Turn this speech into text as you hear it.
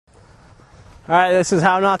Alright, this is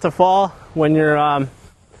how not to fall when you're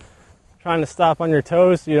trying to stop on your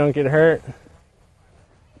toes so you don't get hurt.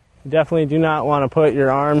 You definitely do not want to put your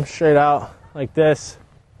arm straight out like this.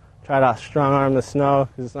 Try to strong arm the snow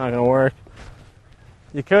because it's not going to work.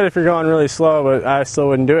 You could if you're going really slow, but I still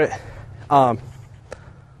wouldn't do it.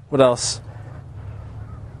 What else?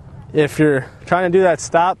 If you're trying to do that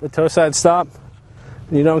stop, the toe side stop,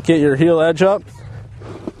 and you don't get your heel edge up,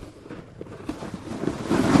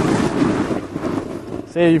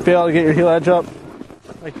 say you fail to get your heel edge up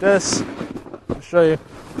like this, I'll show you.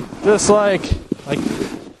 Just like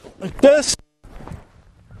this.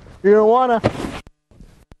 You're gonna wanna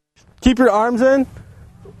keep your arms in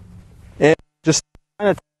and just kind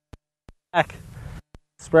of back,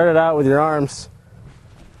 spread it out with your arms,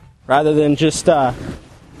 rather than just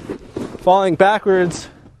falling backwards,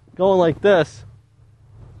 going like this.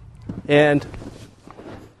 And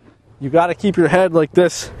you got to keep your head like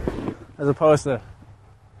this as opposed to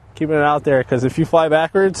keeping it out there, because if you fly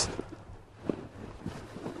backwards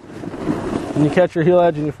and you catch your heel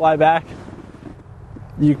edge and you fly back,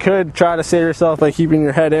 you could try to save yourself by keeping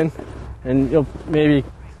your head in, and you'll maybe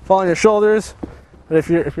fall on your shoulders, but if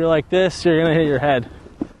you're like this, you're gonna hit your head.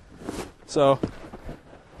 So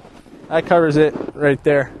that covers it right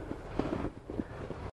there.